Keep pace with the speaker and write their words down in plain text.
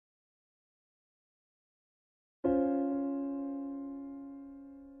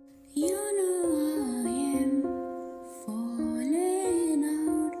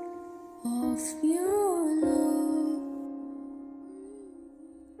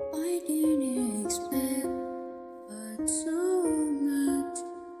didn't expect, but so much,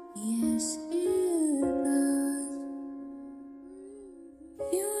 yes it does.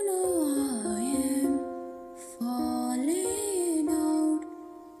 You know I am falling out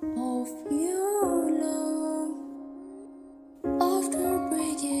of your love. After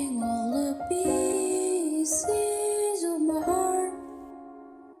breaking all the pieces of my heart,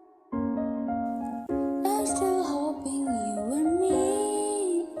 I'm still hoping you and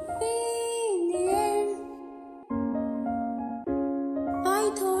me in the end. I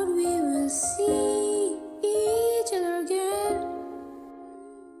thought we will see each other again.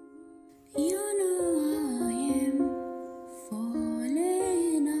 You know I am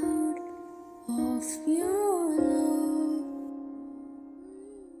falling out of your love.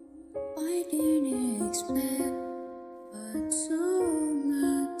 I didn't expect, but so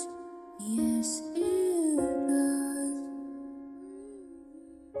much, yes it does.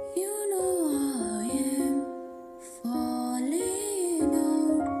 You know I am falling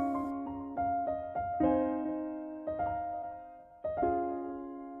out.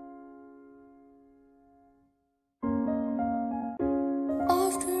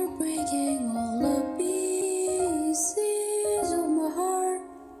 After breaking all the pieces of my heart,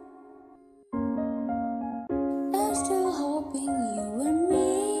 I'm still hoping you and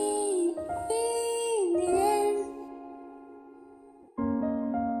me in the end.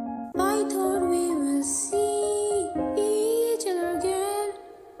 I thought we will see each other again.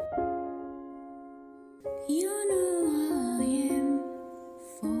 You know I am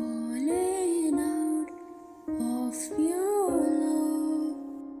falling out of your love.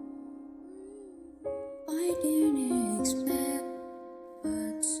 I didn't expect,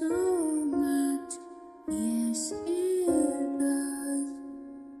 but so much, yes